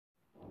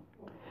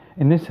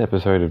In this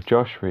episode of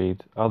Josh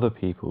Reads Other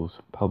People's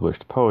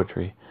Published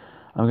Poetry,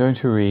 I'm going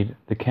to read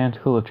The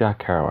Canticle of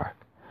Jack Kerouac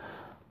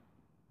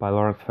by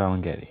Lawrence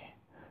Ferlinghetti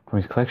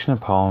from his collection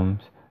of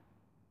poems,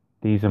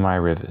 These Are My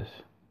Rivers,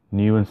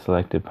 New and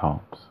Selected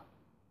Poems.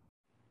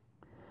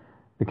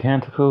 The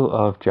Canticle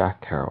of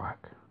Jack Kerouac.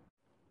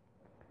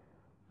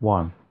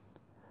 1.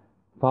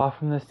 Far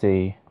from the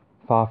sea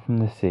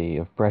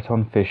of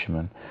Breton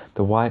fishermen,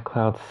 the white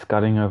clouds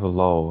scudding over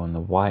Lowell and the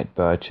white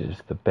birches,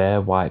 the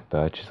bare white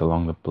birches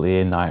along the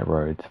blear night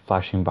roads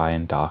flashing by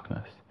in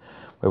darkness,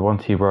 where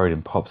once he rode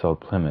in Pop's old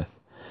Plymouth,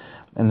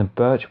 and the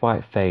birch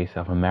white face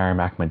of a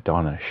Merrimack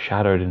Madonna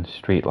shadowed in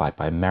streetlight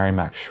by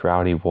Merrimack's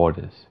shroudy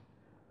waters,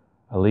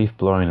 a leaf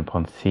blown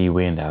upon sea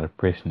wind out of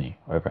Brittany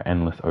over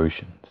endless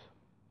oceans.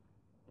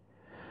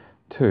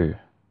 2.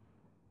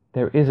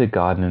 There is a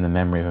garden in the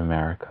memory of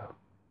America.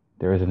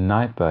 There is a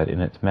nightbird in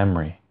its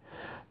memory.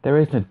 There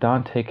is a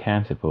Dante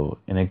Canticle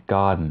in a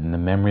garden in the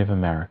memory of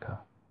America,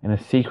 in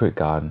a secret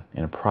garden,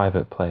 in a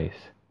private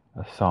place,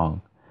 a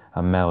song,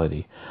 a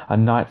melody, a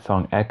night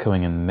song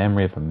echoing in the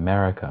memory of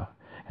America,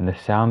 in the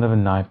sound of a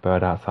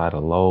nightbird outside a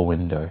Lowell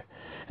window,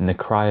 in the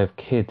cry of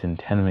kids in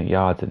tenement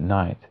yards at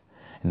night,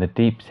 in the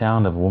deep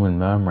sound of a woman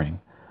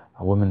murmuring,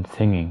 a woman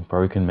singing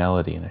broken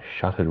melody in a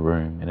shuttered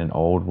room in an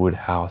old wood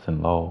house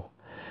in Lowell,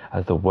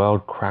 as the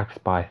world cracks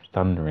by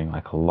thundering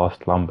like a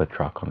lost lumber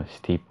truck on a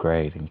steep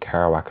grade in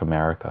Kerouac,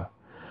 America.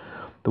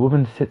 The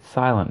woman sits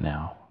silent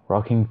now,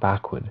 rocking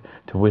backward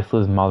to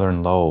Whistler's mother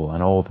in Lowell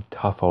and all the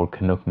tough old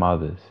Canuck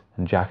mothers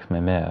and Jack's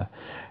mère,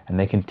 and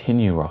they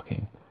continue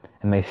rocking,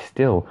 and they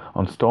still,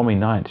 on stormy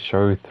nights,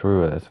 show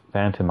through as a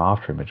phantom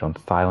afterimage on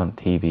silent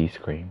TV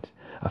screens,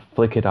 a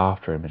flickered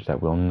afterimage that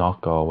will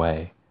not go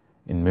away,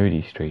 in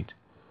Moody Street,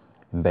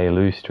 in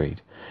Baylew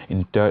Street,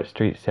 in Dirt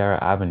Street,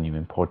 Sarah Avenue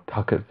in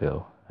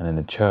Pawtucketville, and in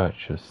the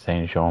church of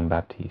Saint Jean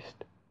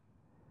Baptiste.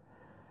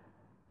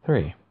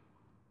 3.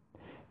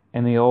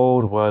 In the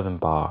old Wortham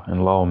Bar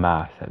in Lowell,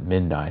 Mass. At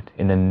midnight,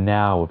 in the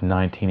now of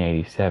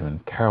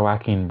 1987,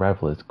 Kerouacian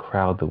revelers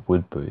crowd the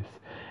wood booths,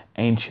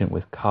 ancient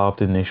with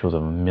carved initials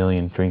of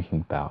 1,000,000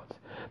 drinking bouts,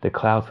 the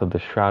clouts of the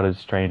shrouded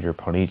stranger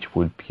upon each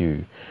wood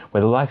pew,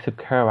 where the likes of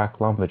Kerouac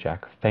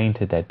lumberjack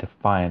fainted their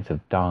defiance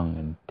of dung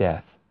and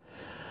death.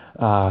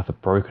 Ah, the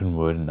broken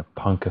wood and the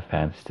punka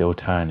fan still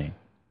turning.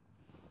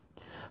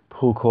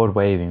 Pull cord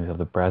wavings of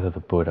the breath of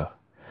the Buddha,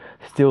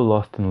 still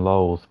lost in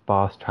Lowell's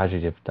vast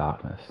tragedy of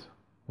darkness,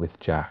 with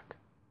Jack.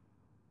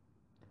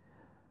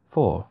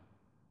 4.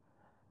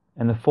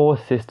 And the Four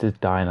Sisters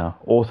Diner,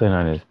 also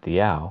known as The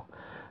Owl,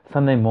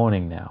 Sunday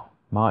morning now,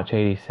 March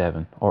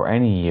 87, or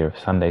any year of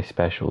Sunday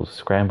specials,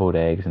 scrambled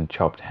eggs and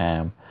chopped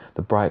ham,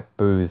 the bright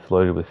booths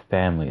loaded with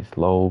families,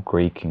 Lowell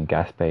Greek and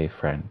Gaspé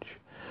French,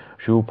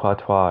 Jules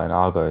Patois and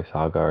Argos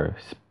Argot,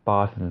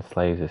 Spartan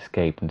slaves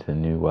escaped into the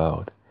New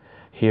World,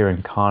 here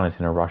incarnate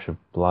in a rush of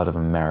blood of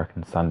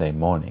American Sunday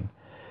morning,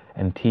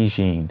 and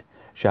Jean,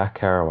 Jack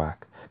Kerouac,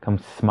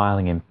 comes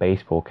smiling in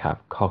baseball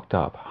cap cocked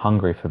up,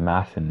 hungry for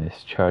mass in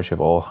this church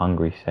of all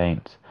hungry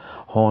saints,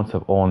 haunts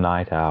of all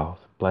night owls,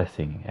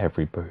 blessing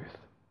every booth.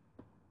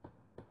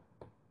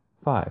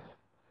 5.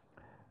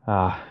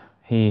 Ah,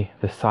 he,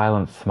 the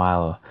silent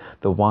smiler,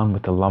 the one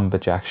with the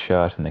lumberjack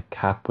shirt and the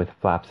cap with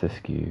flaps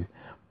askew,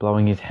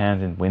 blowing his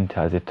hands in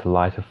winter as if to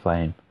light a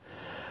flame.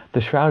 The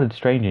shrouded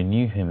stranger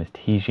knew him as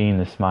Jean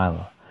the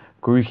Smiler,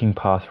 grooking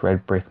past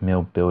red brick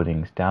mill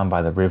buildings down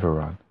by the river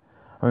run.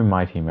 O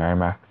mighty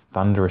Merrimack,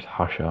 thunderous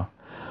husher,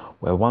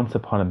 where once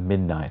upon a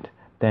midnight,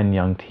 then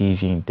young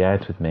Jean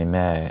danced with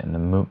Mémère in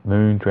the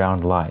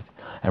moon-drowned light,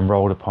 and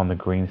rolled upon the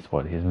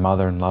greensward his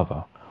mother and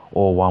lover,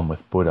 all one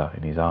with Buddha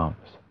in his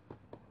arms.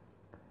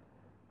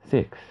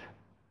 6.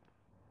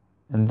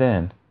 And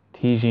then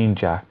Jean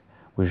Jack,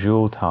 with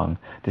jewel tongue,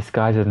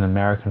 disguised as an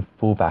American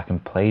fullback in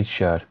plaid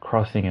shirt,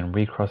 crossing and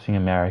recrossing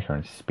America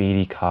in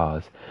speedy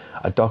cars,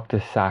 a Dr.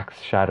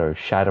 Sachs shadow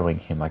shadowing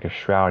him like a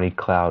shroudy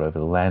cloud over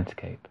the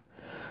landscape.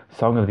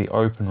 Song of the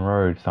open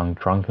road sung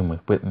drunken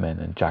with Whitman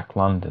and Jack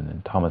London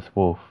and Thomas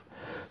Wolfe,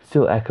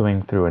 still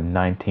echoing through a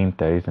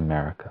 1930s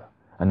America,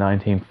 a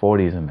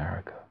 1940s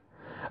America,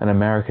 an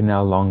America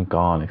now long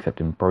gone except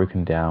in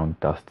broken down,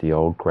 dusty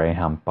old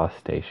Greyhound bus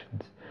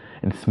stations,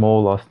 in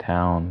small lost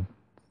towns.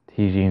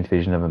 Jean's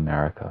vision of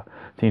America,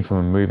 seen from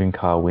a moving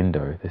car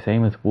window, the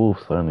same as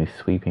Wolfe's lonely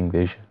sweeping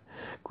vision,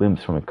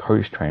 glimpsed from a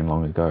coach train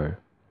long ago.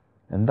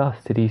 And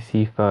thus did he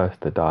see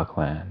first the dark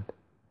land.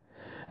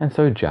 And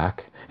so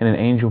Jack, in an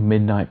angel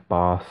midnight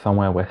bar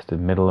somewhere west of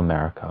Middle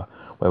America,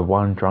 where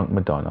one drunk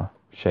Madonna,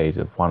 shades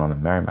of one on a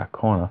Merrimack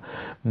corner,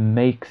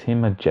 makes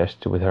him a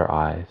gesture with her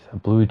eyes, a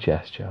blue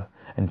gesture,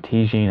 and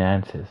Jean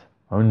answers,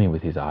 only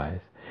with his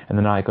eyes, and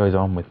the night goes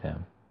on with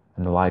them,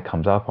 and the light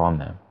comes up on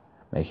them,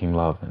 making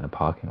love in a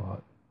parking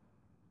lot.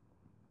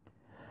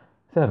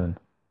 7.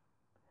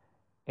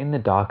 In the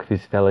dark of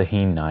his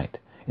Fellaheen night,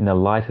 in the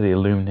light of the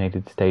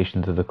illuminated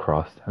Stations of the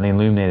Cross and the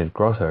illuminated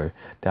grotto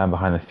down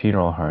behind the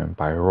funeral home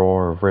by a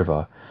roar of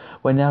river,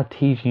 where now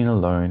Jean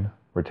alone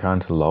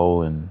returned to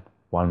Lowell in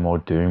one more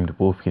doomed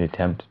Wolfian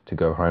attempt to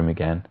go home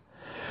again,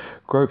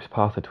 gropes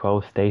past the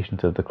 12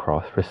 stations of the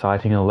cross,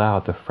 reciting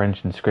aloud the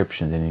French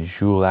inscriptions in his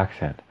Jules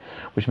accent,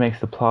 which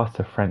makes the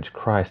plaster French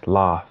Christ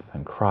laugh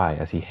and cry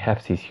as he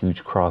hefts his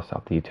huge cross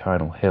up the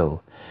eternal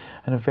hill,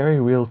 and a very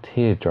real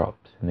tear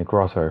drops in the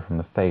grotto from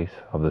the face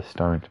of the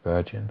stoned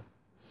Virgin.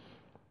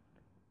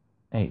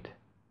 8.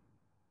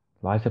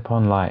 Light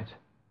upon light,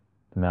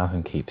 the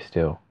mountain keeps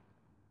still.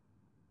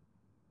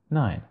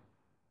 9.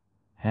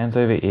 Hands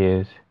over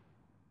ears,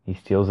 he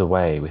steals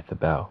away with the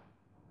bell.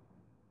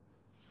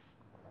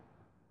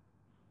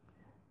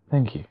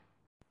 Thank you.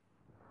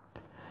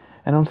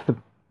 And on to the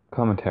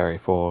commentary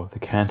for the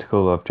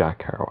Canticle of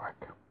Jack Kerouac.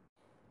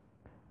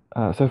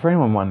 So for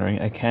anyone wondering,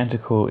 a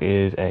canticle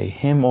is a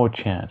hymn or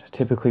chant,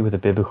 typically with a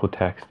biblical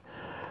text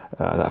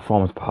that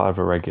forms part of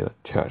a regular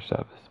church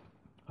service.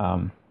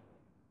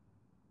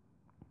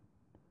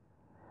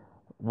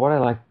 What I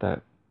like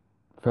that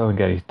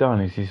Ferlinghetti's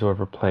done is he sort of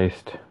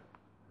replaced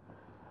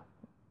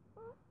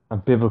a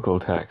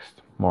biblical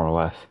text, more or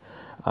less,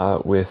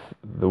 with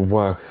the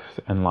works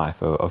and life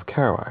of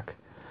Kerouac.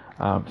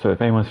 So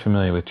if anyone's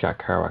familiar with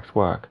Jack Kerouac's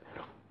work,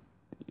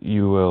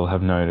 you will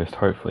have noticed,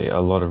 hopefully, a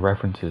lot of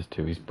references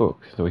to his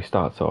books. So he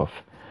starts off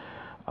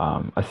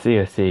a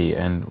CSE,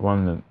 and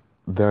one of the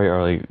very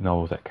early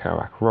novels that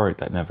Kerouac wrote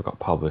that never got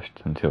published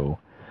until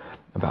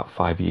about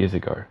 5 years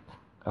ago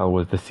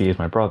was The Sea Is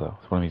My Brother.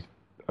 It's one of his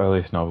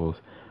earliest novels.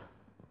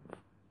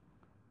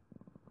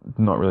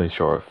 Not really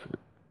sure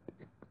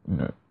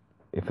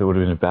if it would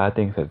have been a bad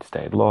thing if it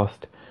stayed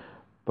lost,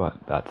 but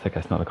that's, I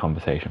guess, another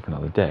conversation for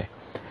another day.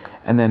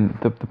 And then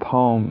the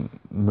poem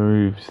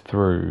moves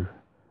through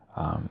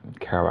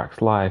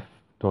Kerouac's life,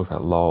 talks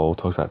about Lowell,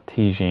 talks about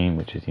Tijine,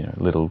 which is,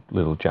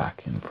 little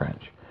Jack in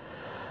French,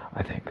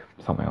 I think,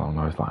 something along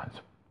those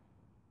lines.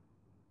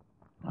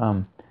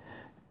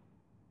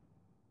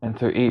 And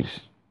so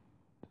each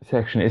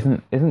section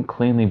isn't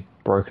cleanly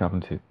broken up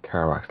into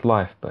Kerouac's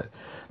life, but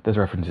there's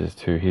references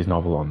to his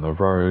novel On the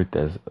Road.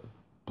 There's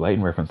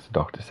blatant reference to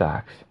Dr.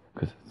 Sachs,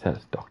 because it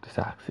says Dr.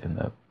 Sachs in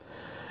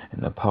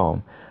the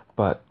poem,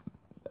 but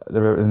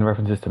the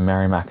references to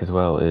Mary Mac as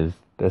well.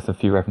 There's a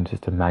few references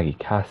to Maggie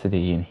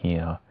Cassidy in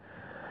here,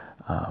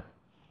 to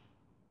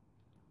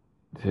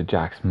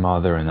Jack's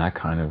mother, and that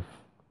kind of,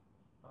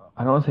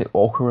 I don't want to say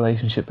awkward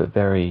relationship, but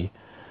very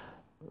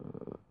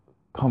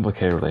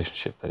complicated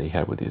relationship that he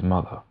had with his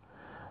mother.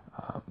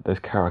 There's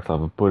Kerouac's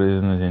love of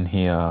Buddhism is in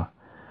here,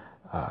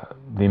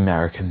 the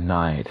American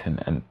Night,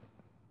 and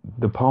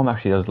the poem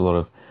actually does a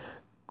lot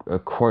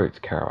of quotes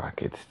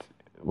Kerouac. It's,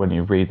 when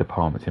you read the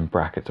poem, it's in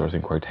brackets or it's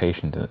in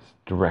quotations, and it's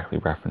directly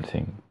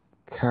referencing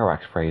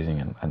Kerouac's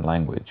phrasing and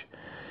language.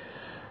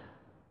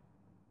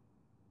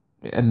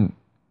 And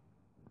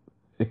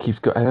it keeps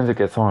going, and as it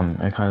gets on,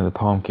 and kind of the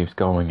poem keeps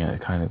going, and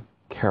it kind of,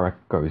 Kerouac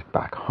goes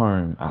back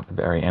home at the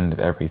very end of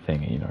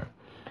everything.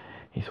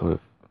 He sort of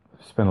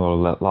spent a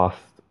lot of last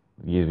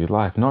years of his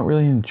life not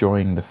really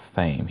enjoying the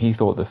fame. He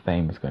thought the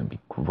fame was going to be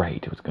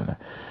great. It was going to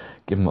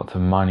give him lots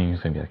of money. He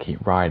was going to be able to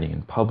keep writing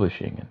and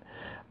publishing, and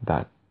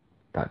that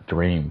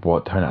dream,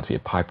 what turned out to be a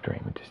pipe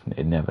dream,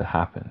 it never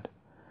happened.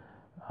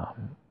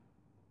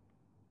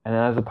 And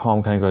then as the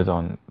poem kind of goes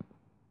on,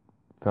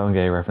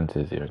 Ferlinghetti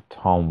references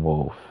Tom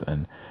Wolfe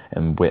and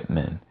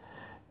Whitman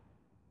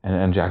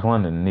and Jack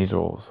London. These are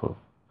all sort of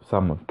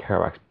some of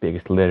Kerouac's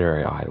biggest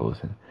literary idols,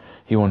 and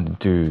he wanted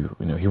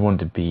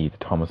to be the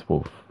Thomas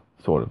Wolfe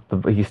sort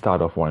of. He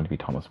started off wanting to be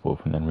Thomas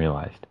Wolfe, and then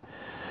realized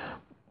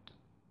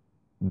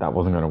that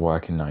wasn't going to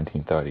work in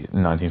 1940s,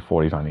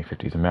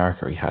 1950s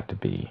America. He had to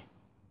be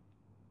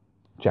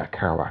Jack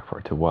Kerouac for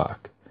it to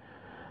work.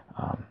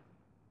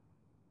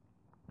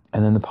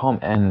 And then the poem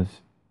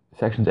ends,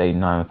 sections 8 and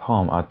 9 of the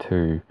poem are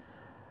to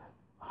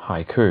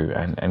haiku,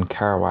 and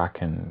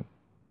Kerouac and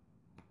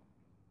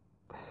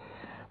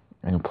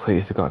I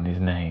completely forgotten his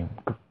name.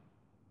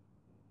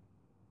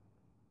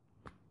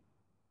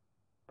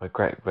 But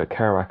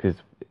Kerouac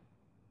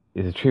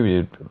is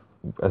attributed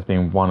as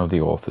being one of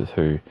the authors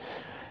who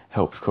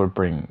helped sort of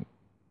bring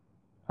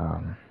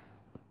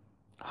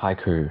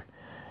haiku,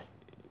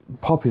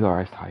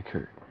 popularized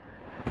haiku.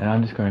 And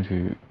I'm just going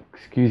to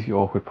excuse the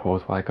awkward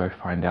pause while I go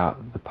find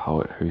out the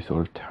poet who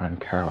sort of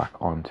turned Kerouac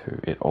onto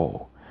it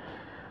all.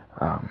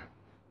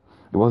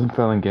 It wasn't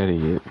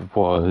Ferlinghetti, it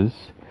was,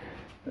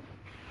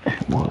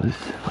 let's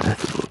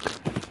have a look.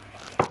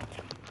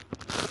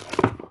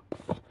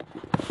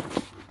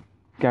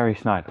 Gary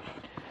Snyder.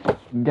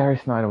 Gary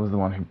Snyder was the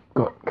one who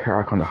got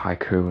Kerouac onto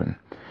haiku and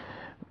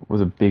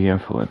was a big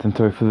influence. And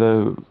so for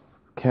the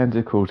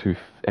canticle to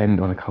end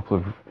on a couple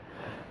of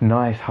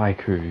nice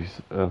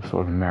haikus of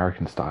sort of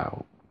American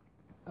style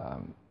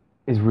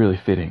is really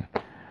fitting.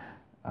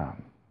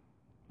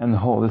 And the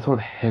sort of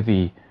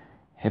heavy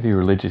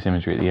religious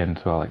imagery at the end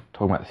as well, like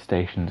talking about the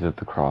stations of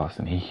the cross,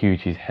 and he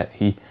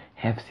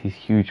hefts his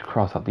huge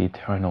cross up the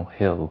eternal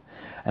hill,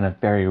 and a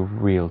very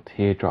real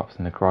tear drops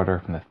in the grotto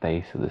from the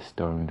face of the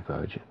stoned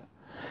Virgin.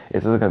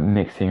 It's like a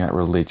mixing that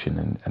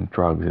religion and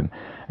drugs and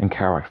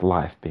Kerouac's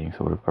life being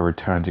sort of a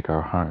return to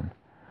go home.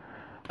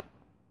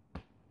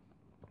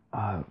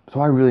 So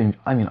I really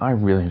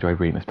enjoyed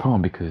reading this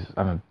poem because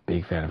I'm a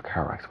big fan of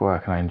Kerouac's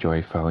work and I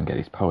enjoy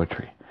Ferlinghetti's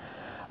poetry.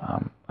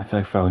 I feel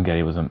like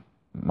Ferlinghetti was a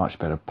much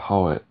better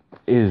poet,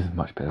 is a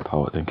much better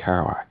poet than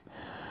Kerouac.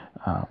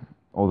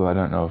 Although I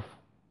don't know if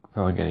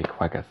Ferlinghetti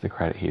quite gets the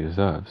credit he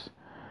deserves.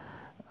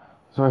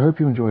 So I hope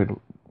you enjoyed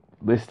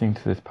listening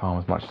to this poem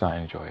as much as I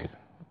enjoyed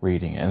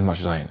reading it, and as much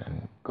as I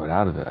got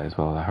out of it as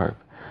well, I hope.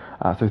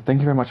 So thank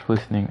you very much for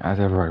listening. As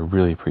ever, I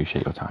really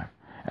appreciate your time.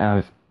 And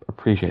I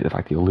appreciate the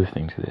fact that you're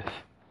listening to this.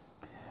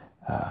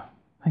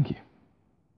 Thank you.